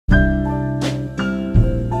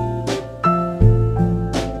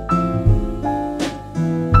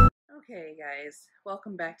guys,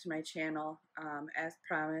 welcome back to my channel. As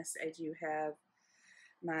promised, I do have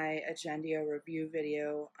my Agendio review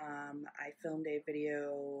video. I filmed a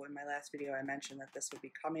video in my last video. I mentioned that this would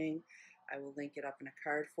be coming. I will link it up in a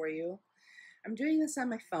card for you. I'm doing this on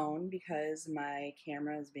my phone because my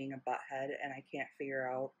camera is being a butthead and I can't figure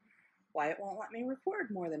out why it won't let me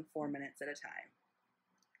record more than 4 minutes at a time.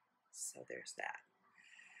 So there's that.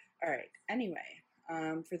 Alright, anyway,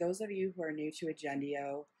 for those of you who are new to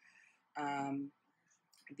Agendio,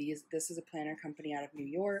 this is a planner company out of New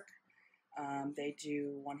York. They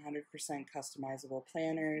do 100% customizable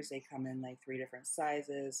planners. They come in like 3 different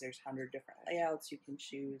sizes. There's 100 different layouts you can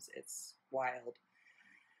choose. It's wild.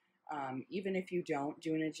 Even if you don't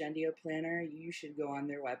do an Agendio planner, you should go on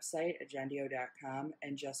their website, agendio.com,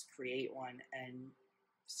 and just create one and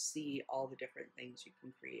see all the different things you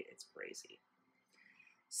can create. It's crazy.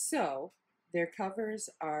 So their covers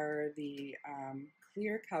are the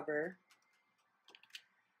clear cover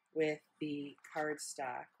with the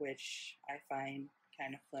cardstock, which I find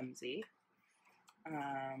kind of flimsy.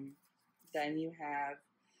 Then you have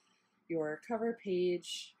your cover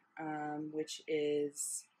page, which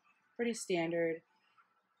is pretty standard.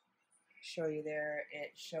 Show you there.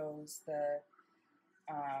 It shows the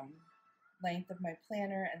length of my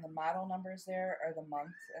planner, and the model numbers there are the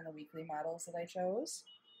month and the weekly models that I chose.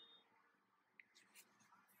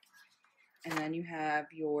 And then you have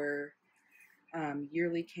your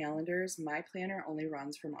yearly calendars. My planner only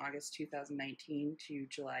runs from August 2019 to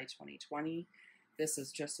July 2020. This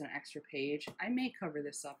is just an extra page. I may cover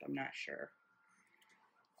this up, I'm not sure.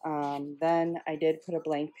 Then I did put a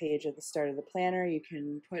blank page at the start of the planner. You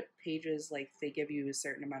can put pages, like they give you a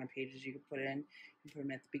certain amount of pages you can put in. You can put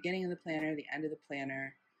them at the beginning of the planner, the end of the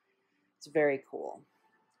planner. It's very cool.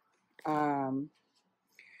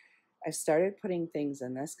 I started putting things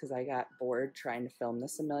in this because I got bored trying to film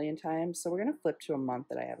this a million times. So we're going to flip to a month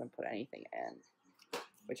that I haven't put anything in,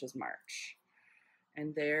 which is March.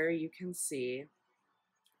 And there you can see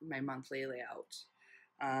my monthly layout.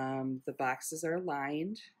 The boxes are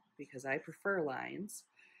lined because I prefer lines.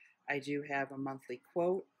 I do have a monthly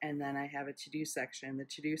quote, and then I have a to-do section. The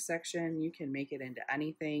to-do section, you can make it into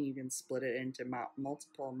anything. You can split it into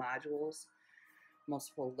multiple modules,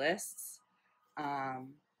 multiple lists.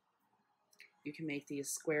 You can make these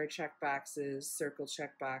square check boxes, circle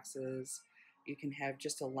check boxes. You can have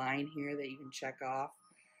just a line here that you can check off.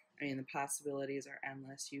 I mean, the possibilities are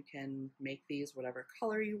endless. You can make these whatever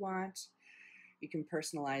color you want. You can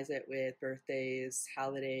personalize it with birthdays,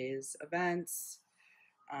 holidays, events,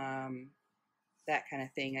 that kind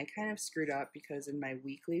of thing. I kind of screwed up because in my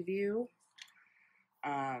weekly view,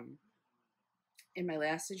 in my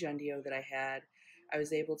last Agendio that I had, I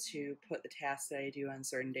was able to put the tasks that I do on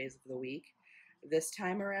certain days of the week. This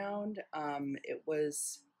time around, it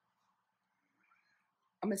was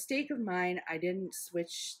a mistake of mine. I didn't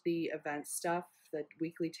switch the event stuff, the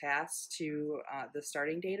weekly tasks, to the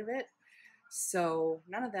starting date of it. So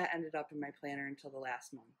none of that ended up in my planner until the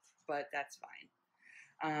last month, but that's fine.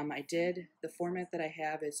 The format that I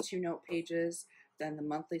have is 2 note pages, then the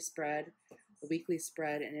monthly spread, the weekly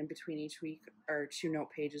spread, and in between each week are 2 note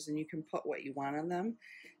pages, and you can put what you want on them.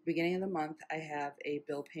 Beginning of the month, I have a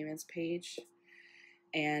bill payments page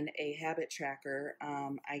and a habit tracker.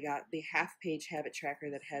 I got the half-page habit tracker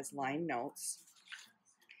that has line notes.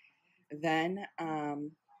 Then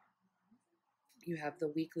you have the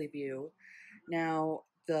weekly view. Now,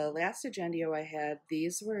 the last Agendio I had,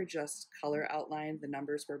 these were just color outlined. The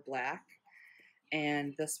numbers were black.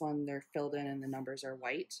 And this one, they're filled in and the numbers are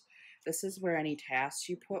white. This is where any tasks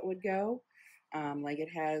you put would go. Like it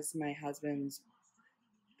has my husband's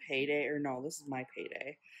payday, or no, this is my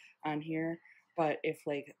payday on here. But if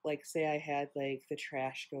like say I had like the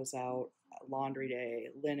trash goes out, laundry day,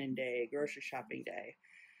 linen day, grocery shopping day,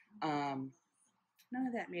 none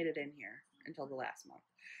of that made it in here until the last month.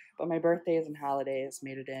 But my birthdays and holidays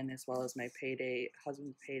made it in, as well as my payday,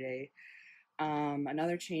 husband's payday.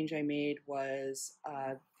 Another change I made was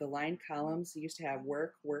the line columns used to have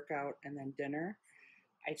work, workout, and then dinner.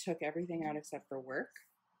 I took everything out except for work.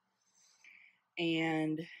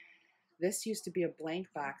 And this used to be a blank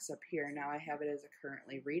box up here. Now I have it as a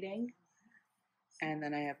currently reading. And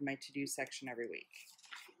then I have my to-do section every week.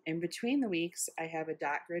 In between the weeks, I have a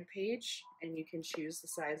dot grid page, and you can choose the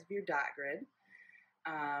size of your dot grid.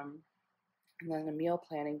 And then a meal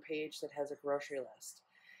planning page that has a grocery list.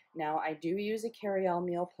 Now, I do use a carry-all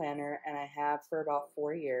meal planner, and I have for about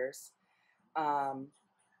 4 years.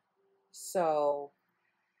 So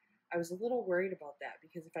I was a little worried about that,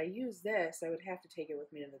 because if I use this, I would have to take it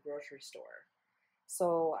with me to the grocery store.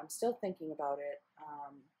 So I'm still thinking about it.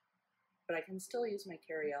 but I can still use my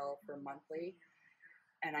carry-all for monthly,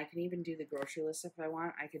 and I can even do the grocery list if I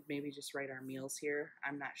want. I could maybe just write our meals here.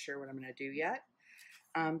 I'm not sure what I'm going to do yet.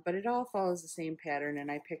 But it all follows the same pattern,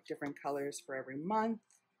 and I pick different colors for every month.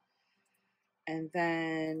 And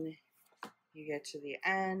then you get to the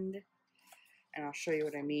end, and I'll show you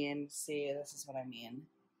what I mean. See, this is what I mean.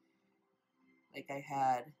 Like I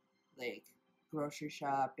had like grocery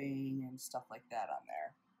shopping and stuff like that on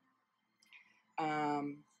there.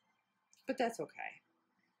 But that's okay.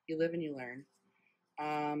 You live and you learn.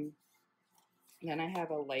 Then I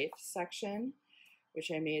have a life section,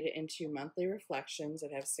 which I made it into monthly reflections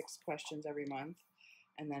that have 6 questions every month,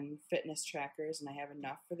 and then fitness trackers, and I have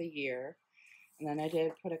enough for the year. And then I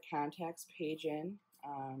did put a contacts page in,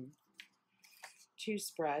 2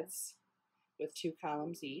 spreads with 2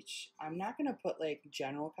 columns each. I'm not going to put like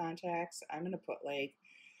general contacts. I'm going to put like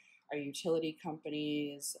our utility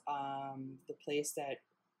companies, the place that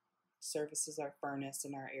services our furnace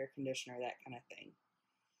and our air conditioner, that kind of thing.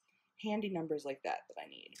 Handy numbers like that I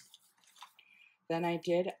need. Then I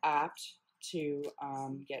did opt to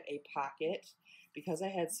get a pocket. Because I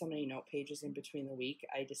had so many note pages in between the week,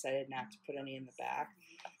 I decided not to put any in the back.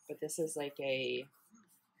 But this is like a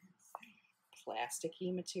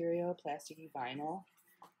plasticky material, plasticky vinyl.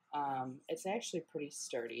 It's actually pretty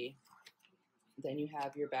sturdy. Then you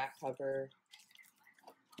have your back cover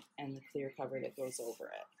and the clear cover that goes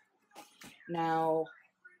over it. Now,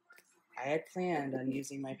 I had planned on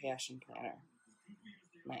using my passion planner.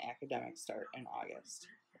 My academic start in August.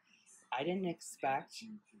 I didn't expect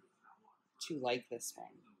to like this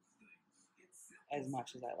one as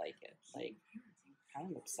much as I like it. Like,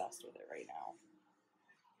 I'm obsessed with it right now.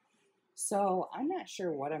 So I'm not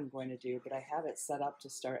sure what I'm going to do, but I have it set up to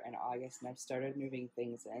start in August, and I've started moving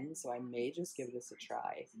things in, so I may just give this a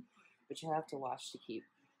try. But you have to watch to keep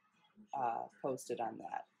posted on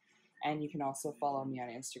that. And you can also follow me on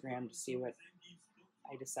Instagram to see what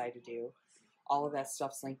I decide to do. All of that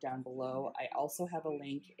stuff's linked down below. I also have a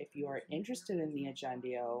link if you are interested in the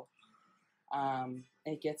Agendio.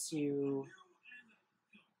 It gets you,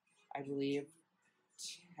 I believe,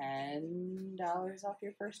 $10 off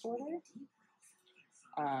your first order.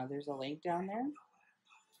 There's a link down there.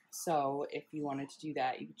 So if you wanted to do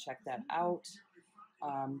that, you can check that out.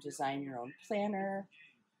 Design your own planner.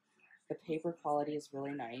 The paper quality is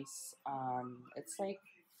really nice. It's like,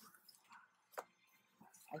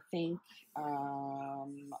 I think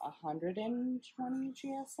 120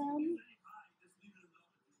 GSM,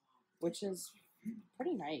 which is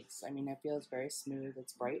pretty nice. I mean, it feels very smooth.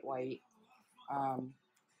 It's bright white.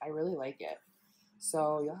 I really like it.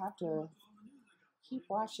 So you'll have to keep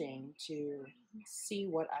watching to see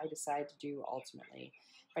what I decide to do ultimately.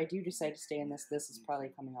 If I do decide to stay in this, this is probably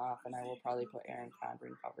coming off, and I will probably put Erin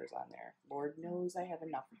Condren covers on there. Lord knows I have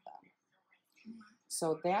enough of them.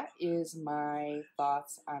 So that is my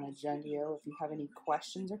thoughts on Agendio. If you have any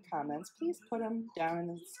questions or comments, please put them down in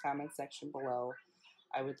the comment section below.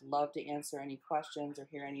 I would love to answer any questions or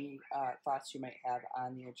hear any thoughts you might have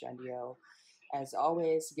on the Agendio. As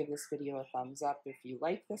always, give this video a thumbs up if you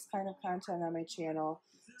like this kind of content on my channel.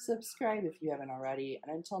 Subscribe if you haven't already.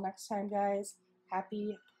 And until next time, guys,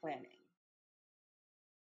 happy planning.